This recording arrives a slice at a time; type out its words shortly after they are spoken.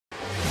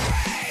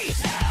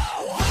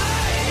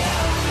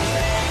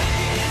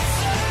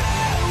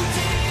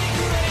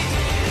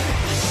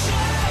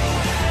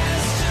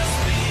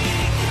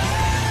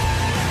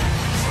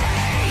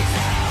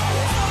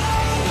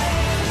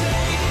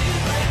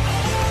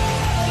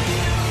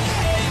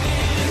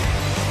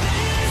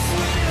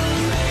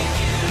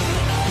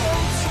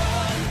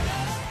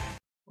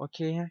เค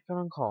ฮะก็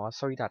ต้องขอส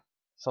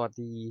วัส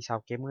ดีชาว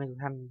เกมเมอร์ทุก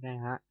ท่านน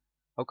ะฮะ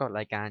พบกับร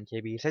ายการ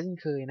KB เช่น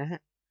เคยนะฮะ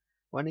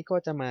วันนี้ก็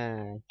จะมา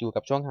อยู่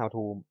กับช่วง How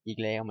to อีก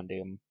แล้วเหมือนเดิ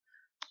ม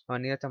วัน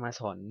นี้เราจะมา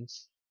สอน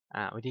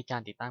วิธีการ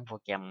ติดตั้งโปร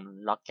แกรม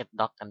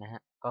Rocketdock กันนะฮ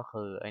ะก็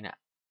คือไ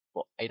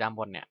อ้ด้านบ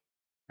นเนี่ย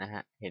นะฮ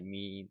ะเห็น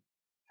มี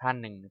ท่าน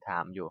หนึ่งถา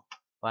มอยู่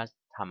ว่า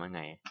ทำยังไ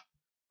ง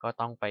ก็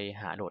ต้องไป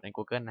หาโหลดใน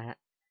Google นะฮะ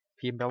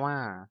พิมพ์ไปว่า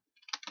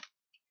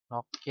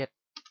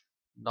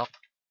Rocketdock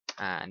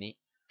อันนี้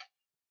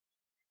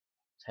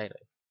ใช่เล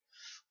ย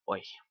โอ้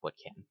ยปวด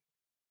แขน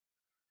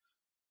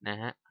นะ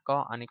ฮะก็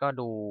อันนี้ก็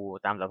ดู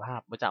ตามสภา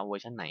พว่าจะเอาเวอ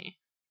ร์ชันไหน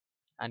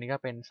อันนี้ก็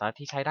เป็นสาย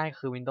ที่ใช้ได้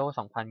คือ Windows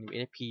 2000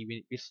 USP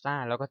Vista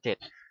แล้วก็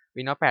7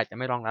 Windows 8จะ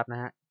ไม่รองรับน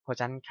ะฮะเพราะฉ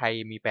ะนั้นใคร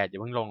มี8อย่า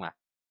เพิ่งลงล่ะ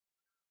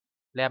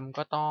แรม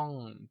ก็ต้อง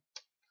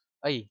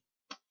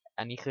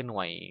อันนี้คือหน่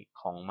วย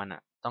ของมัน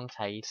ต้องใ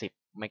ช้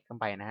10เมกขึ้น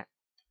ไปนะฮะ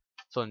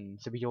ส่วน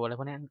CPU อะไรพ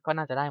วกนี้ก็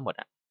น่าจะได้หมด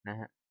นะ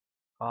ฮะ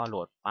ก็โหล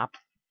ดปั๊บ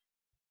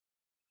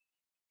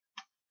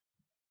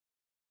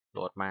โหล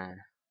ดมา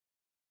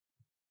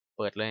เ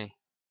ปิดเลย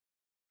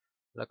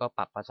แล้วก็ป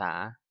รับภาษา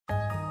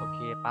โอเค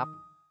ปั๊บ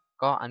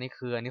ก็อัน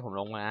นี้ผม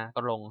ลงมานะ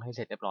ก็ลงให้เส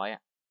ร็จเรียบร้อย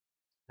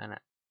นั่นแหล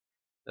ะ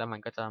แล้วมัน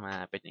ก็จะมา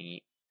เป็นอย่างนี้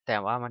แต่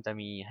ว่ามันจะ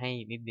มีให้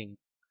นิดนึง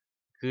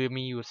คือ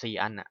มีอยู่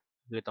4 อัน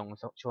คือตรง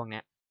ช่วงเนี้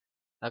ย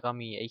แล้วก็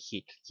มีไอ้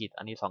ขีด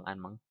อันนี้2 อัน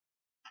มั้ง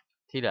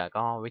ที่เหลือ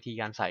ก็วิธี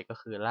การใส่ก็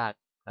คือลาก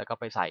แล้วก็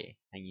ไปใส่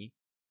อย่างนี้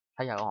ถ้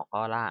าอยากออก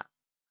ก็ลาก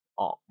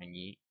ออกอย่าง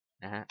นี้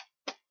นะฮะ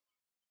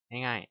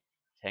ง่าย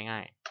ๆใช้ง่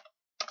าย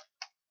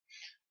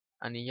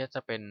อันนี้ก็จ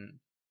ะเป็น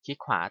คลิก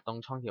ขวาตรง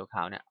ช่องเขียวข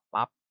าวเนี่ย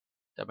ปั๊บ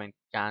จะเป็น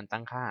การตั้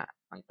งค่า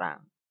ต่าง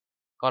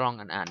ๆก็ลอง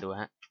อ่านดู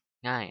ฮะ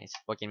ง่าย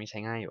โปรแกรมนี้ใช้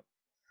ง่ายอยู่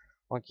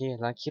โอเค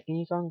แล้วคลิป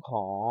นี้ก็ข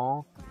อ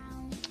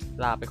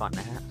ลาไปก่อน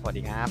นะฮะสวัส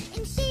ดีครั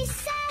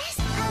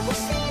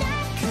บ